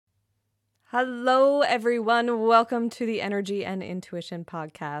Hello, everyone. Welcome to the Energy and Intuition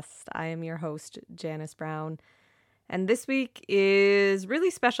Podcast. I am your host, Janice Brown. And this week is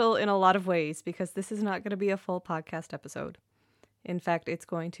really special in a lot of ways because this is not going to be a full podcast episode. In fact, it's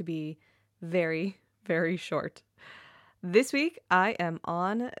going to be very, very short. This week, I am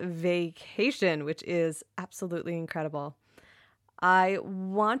on vacation, which is absolutely incredible. I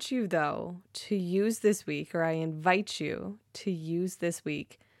want you, though, to use this week, or I invite you to use this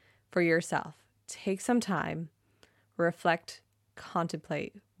week for yourself. Take some time, reflect,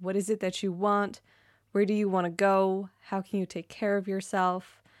 contemplate. What is it that you want? Where do you want to go? How can you take care of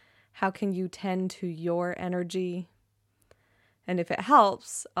yourself? How can you tend to your energy? And if it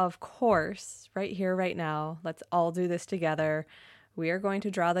helps, of course, right here, right now, let's all do this together. We are going to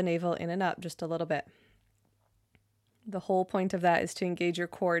draw the navel in and up just a little bit. The whole point of that is to engage your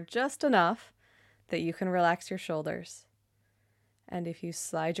core just enough that you can relax your shoulders. And if you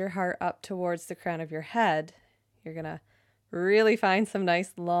slide your heart up towards the crown of your head, you're going to really find some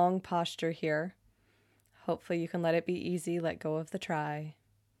nice long posture here. Hopefully you can let it be easy, let go of the try.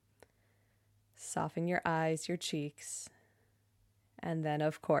 Soften your eyes, your cheeks. And then,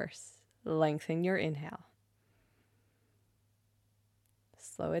 of course, lengthen your inhale.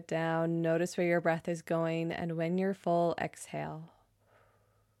 Slow it down. Notice where your breath is going. And when you're full, exhale.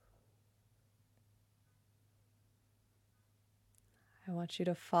 I want you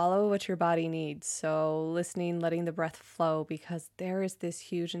to follow what your body needs. So listening, letting the breath flow, because there is this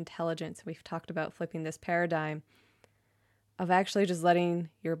huge intelligence. We've talked about flipping this paradigm of actually just letting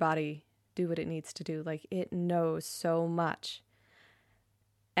your body do what it needs to do. Like, it knows so much.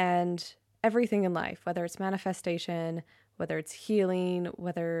 And everything in life, whether it's manifestation, whether it's healing,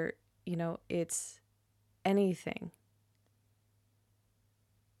 whether, it's anything.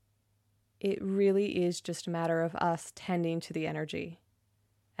 It really is just a matter of us tending to the energy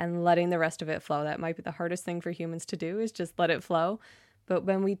and letting the rest of it flow. That might be the hardest thing for humans to do, is just let it flow. But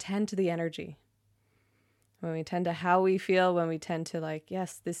when we tend to the energy, when we tend to how we feel, when we tend to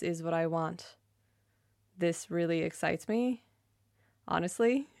yes, this is what I want. This really excites me.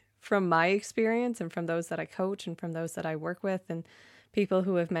 Honestly, from my experience and from those that I coach and from those that I work with and people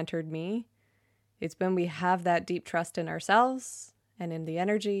who have mentored me, it's when we have that deep trust in ourselves and in the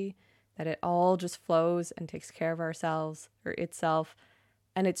energy that it all just flows and takes care of ourselves or itself.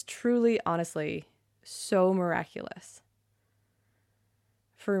 And it's truly, honestly, so miraculous.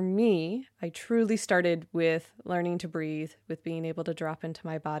 For me, I truly started with learning to breathe, with being able to drop into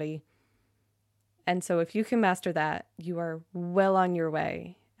my body. And so if you can master that, you are well on your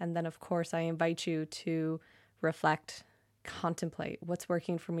way. And then, of course, I invite you to reflect, contemplate what's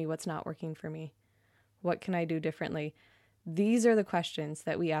working for me, what's not working for me. What can I do differently? These are the questions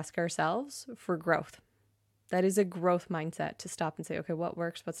that we ask ourselves for growth. That is a growth mindset, to stop and say, okay, what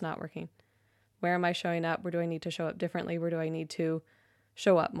works, what's not working? Where am I showing up? Where do I need to show up differently? Where do I need to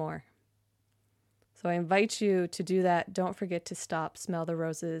show up more? So I invite you to do that. Don't forget to stop, smell the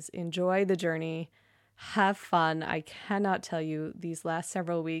roses, enjoy the journey, have fun. I cannot tell you, these last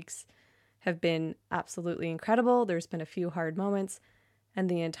several weeks have been absolutely incredible. There's been a few hard moments, and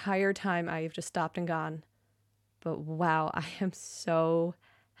the entire time I have just stopped and gone, but wow, I am so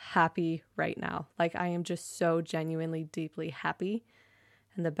happy right now. I am just so genuinely, deeply happy.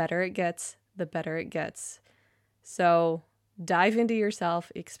 And the better it gets, the better it gets. So dive into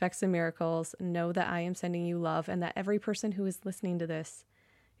yourself, expect some miracles, know that I am sending you love and that every person who is listening to this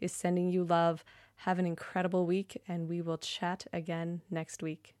is sending you love. Have an incredible week, and we will chat again next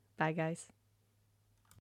week. Bye, guys.